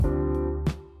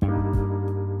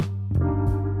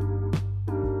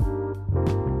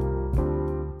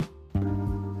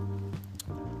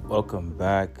Welcome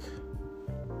back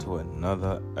to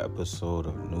another episode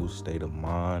of New State of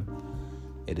Mind.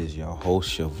 It is your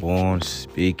host, Siobhan,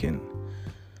 speaking.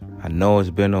 I know it's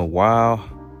been a while,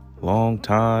 long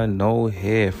time, no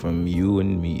hear from you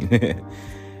and me.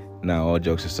 Now, all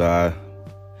jokes aside,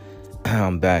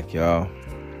 I'm back, y'all.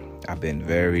 I've been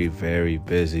very, very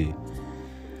busy.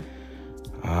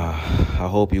 I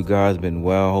hope you guys been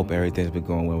well. I hope everything's been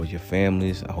going well with your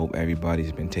families. I hope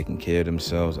everybody's been taking care of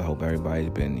themselves. I hope everybody's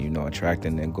been,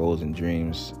 attracting their goals and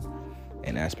dreams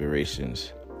and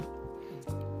aspirations.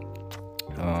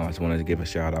 I just wanted to give a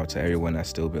shout out to everyone that's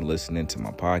still been listening to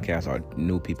my podcast, or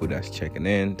new people that's checking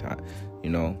in.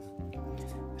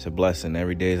 It's a blessing.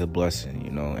 Every day is a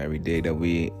blessing. Every day that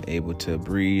we able to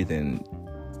breathe and,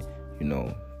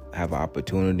 have an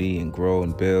opportunity and grow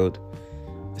and build,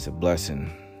 it's a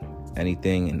blessing.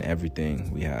 Anything and everything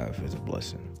we have is a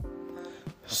blessing.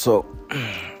 So,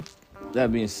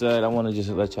 that being said, I want to just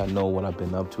let y'all know what I've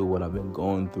been up to, what I've been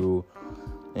going through,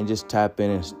 and just tap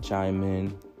in and chime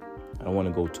in. I don't want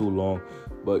to go too long,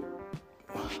 but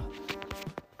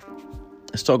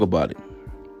let's talk about it.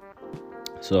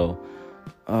 So,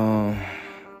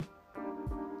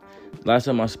 last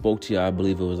time I spoke to you, I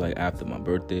believe it was like after my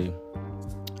birthday,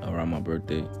 around my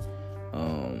birthday.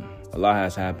 A lot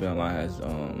has happened. A lot has,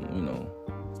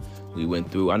 we went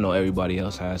through. I know everybody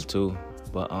else has too.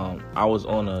 But I was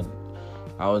on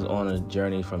a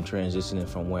journey from transitioning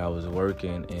from where I was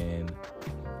working, and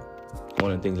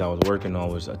one of the things I was working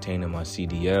on was attaining my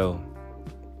CDL.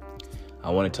 I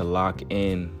wanted to lock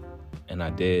in, and I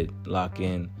did lock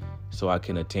in, so I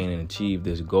can attain and achieve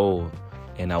this goal.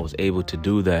 And I was able to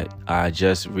do that. I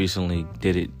just recently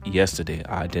did it yesterday.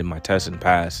 I did my test and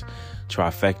passed.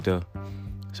 Trifecta.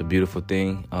 It's a beautiful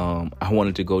thing. I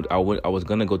wanted to go. I was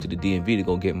gonna go to the DMV to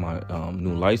go get my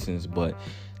new license, but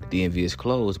the DMV is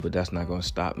closed. But that's not gonna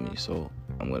stop me. So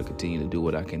I'm gonna continue to do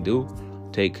what I can do,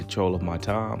 take control of my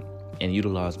time, and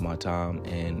utilize my time,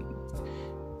 and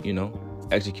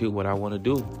execute what I want to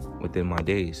do within my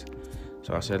days.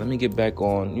 So I said, let me get back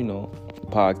on,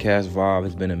 podcast vibe.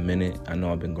 It's been a minute. I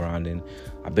know I've been grinding.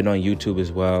 I've been on YouTube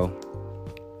as well.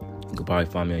 You can probably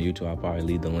find me on YouTube. I'll probably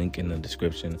leave the link in the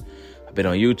description. I've been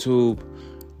on YouTube,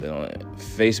 been on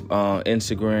Facebook,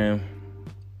 Instagram.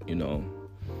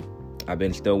 I've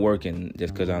been still working.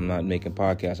 Just because I'm not making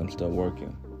podcasts, I'm still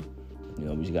working.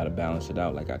 We just got to balance it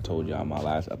out. Like I told you on my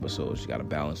last episode, you got to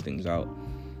balance things out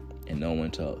and know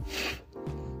when to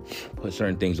put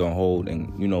certain things on hold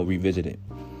and, revisit it.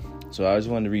 So I just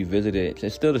wanted to revisit it.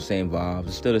 It's still the same vibes.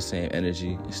 It's still the same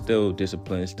energy. It's still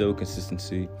discipline. It's still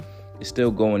consistency. It's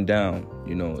still going down.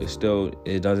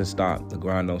 It doesn't stop. The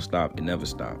grind don't stop. It never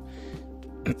stops.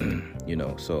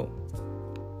 So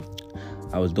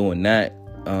I was doing that.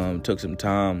 Took some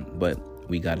time, but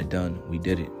we got it done. We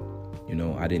did it.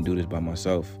 I didn't do this by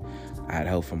myself. I had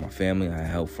help from my family. I had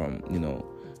help from,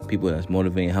 people that's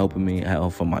motivating, helping me. I had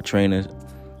help from my trainers.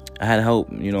 I had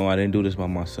help. I didn't do this by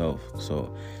myself.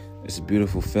 So it's a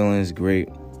beautiful feeling. It's great.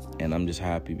 And I'm just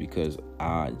happy because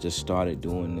I just started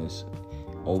doing this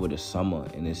over the summer,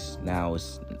 and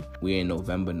we're in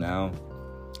November now.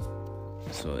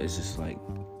 So it's just like,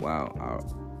 wow,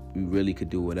 you really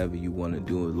could do whatever you want to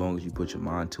do as long as you put your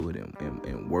mind to it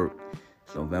and work.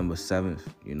 It's November 7th,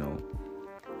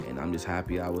 and I'm just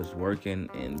happy I was working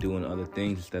and doing other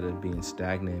things instead of being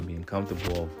stagnant and being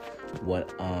comfortable with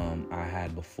what I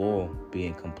had before,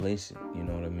 being complacent, you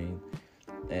know what I mean?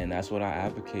 And that's what I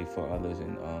advocate for others,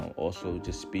 and also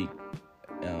just speak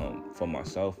for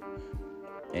myself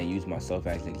and use myself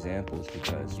as examples,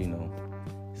 because,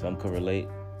 some can relate,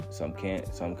 some can't,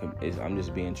 I'm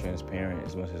just being transparent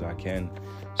as much as I can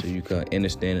so you can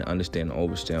understand and understand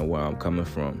where I'm coming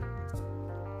from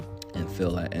and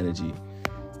feel that energy.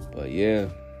 But yeah,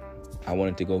 I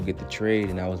wanted to go get the trade,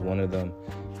 and I was one of them,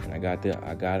 and I got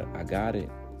it,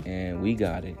 and we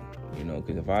got it,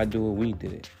 because if I do it, we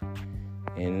did it.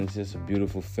 And it's just a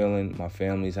beautiful feeling. My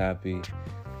family's happy.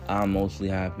 I'm mostly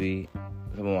happy.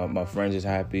 Some of my friends is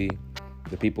happy.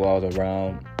 The people I was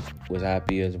around was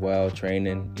happy as well.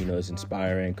 Training, it's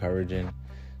inspiring, encouraging.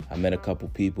 I met a couple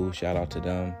people. Shout out to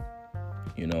them.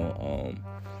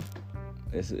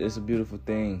 It's a beautiful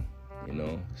thing.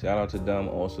 Shout out to them.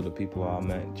 Also, the people I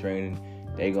met training,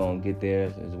 they gonna get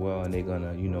theirs as well, and they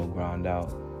gonna, grind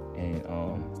out and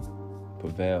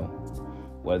prevail.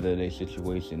 Whether their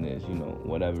situation is,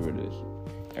 whatever it is,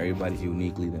 everybody's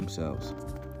uniquely themselves.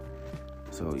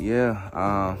 So yeah,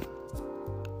 I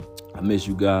miss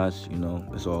you guys.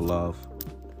 It's all love.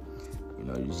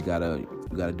 You just gotta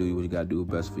do what you gotta do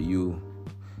best for you,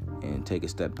 and take a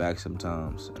step back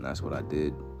sometimes, and that's what I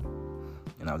did.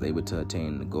 and I was able to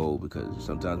attain the goal, because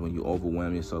sometimes when you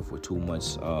overwhelm yourself with too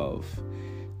much of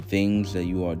things that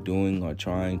you are doing or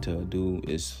trying to do,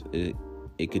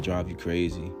 it could drive you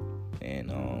crazy.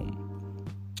 And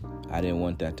I didn't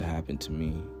want that to happen to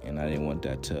me, and I didn't want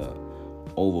that to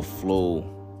overflow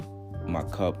my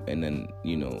cup, and then,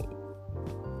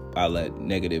 I let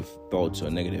negative thoughts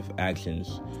or negative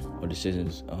actions or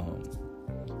decisions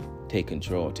take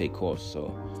control, take course.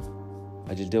 So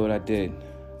I just did what I did,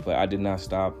 but I did not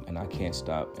stop, and I can't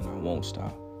stop, and I won't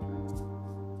stop.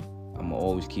 I'm going to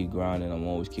always keep grinding. I'm going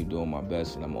to always keep doing my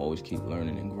best, and I'm going to always keep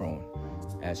learning and growing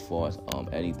as far as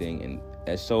anything, and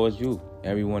as so as you,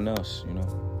 everyone else,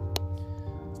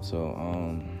 So,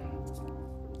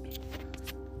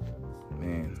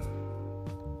 man,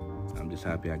 I'm just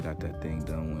happy I got that thing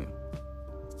done with.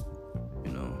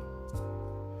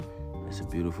 It's a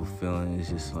beautiful feeling. It's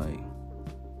just like,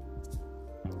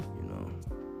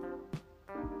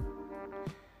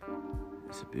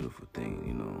 it's a beautiful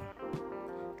thing,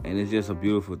 And it's just a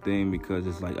beautiful thing because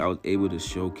it's like I was able to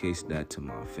showcase that to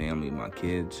my family, my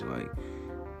kids, like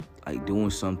doing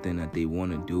something that they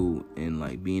want to do, and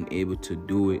like being able to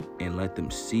do it and let them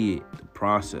see it, the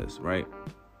process, right?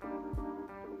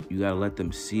 You got to let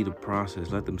them see the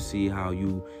process, let them see how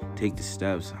you take the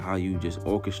steps, how you just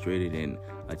orchestrate it and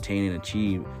attain and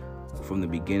achieve from the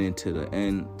beginning to the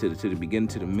end, to the beginning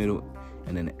to the middle,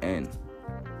 and then the end.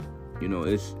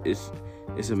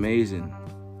 It's amazing,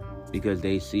 because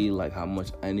they see like how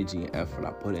much energy and effort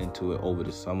I put into it over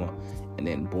the summer, and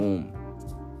then boom,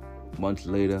 months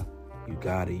later, you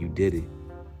got it, you did it.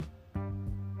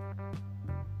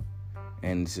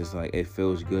 And it's just like, it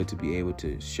feels good to be able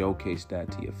to showcase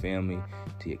that to your family,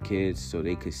 to your kids, so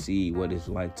they could see what it's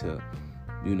like to,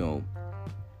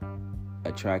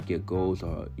 attract your goals,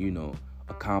 or,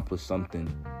 accomplish something,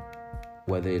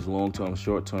 whether it's long-term,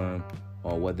 short-term,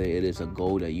 or whether it is a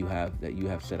goal that you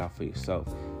have set out for yourself.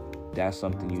 That's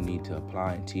something you need to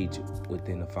apply and teach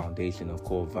within the foundation of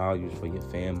core values for your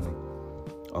family,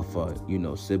 or for,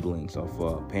 siblings, or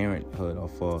for parenthood, or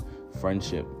for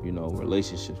friendship,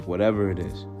 relationships, whatever it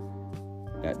is.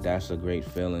 That's a great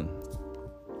feeling.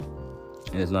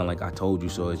 And it's not like I told you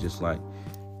so. It's just like,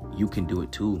 you can do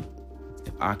it too.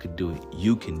 If I could do it,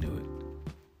 you can do it.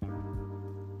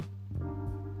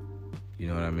 You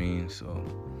know what I mean? So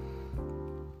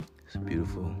it's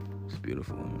beautiful. It's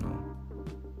beautiful,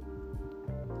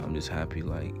 I'm just happy,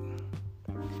 like,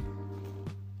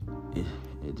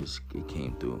 it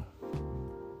came through.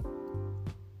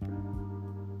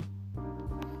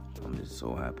 I'm just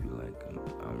so happy, like,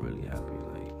 I'm really happy,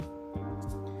 like,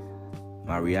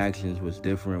 my reactions was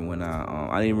different when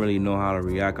I didn't really know how to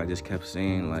react. I just kept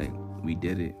saying, like, we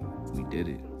did it,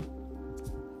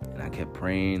 and I kept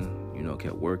praying,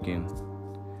 kept working,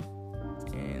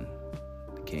 and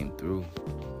it came through.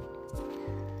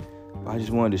 I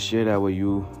just wanted to share that with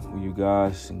you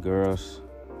guys and girls,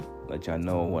 let y'all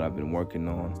know what I've been working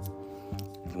on.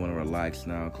 If you want to relax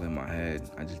now, clear my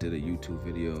head, I just did a YouTube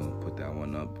video, put that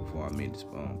one up before I made this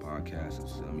podcast.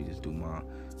 So let me just do my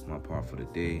part for the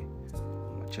day,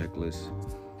 my checklist,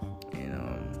 and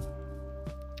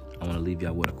I want to leave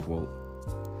y'all with a quote.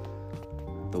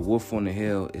 The wolf on the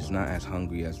hill is not as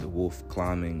hungry as the wolf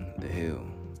climbing the hill.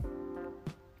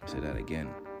 Say that again.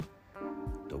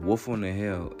 The wolf on the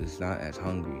hill is not as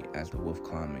hungry as the wolf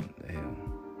climbing the hill.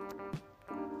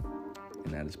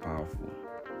 And that is powerful.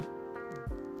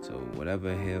 So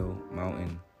whatever hill,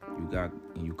 mountain you got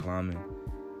and you climbing,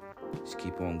 just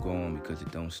keep on going, because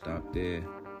it don't stop there.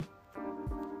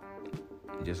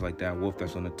 And just like that wolf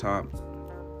that's on the top,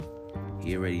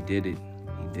 he already did it.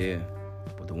 He there.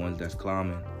 But the ones that's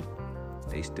climbing,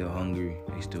 they still hungry.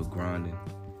 They still grinding,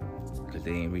 because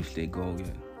they ain't reached their goal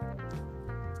yet.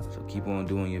 So keep on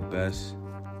doing your best.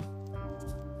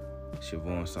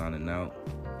 Siobhan signing out.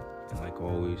 And like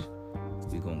always,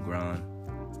 we gonna grind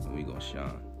and we gonna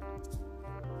shine.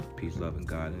 Peace, love, and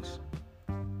guidance.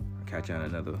 Catch you on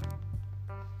another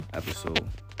episode.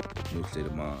 New State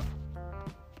of Mind.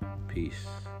 Peace.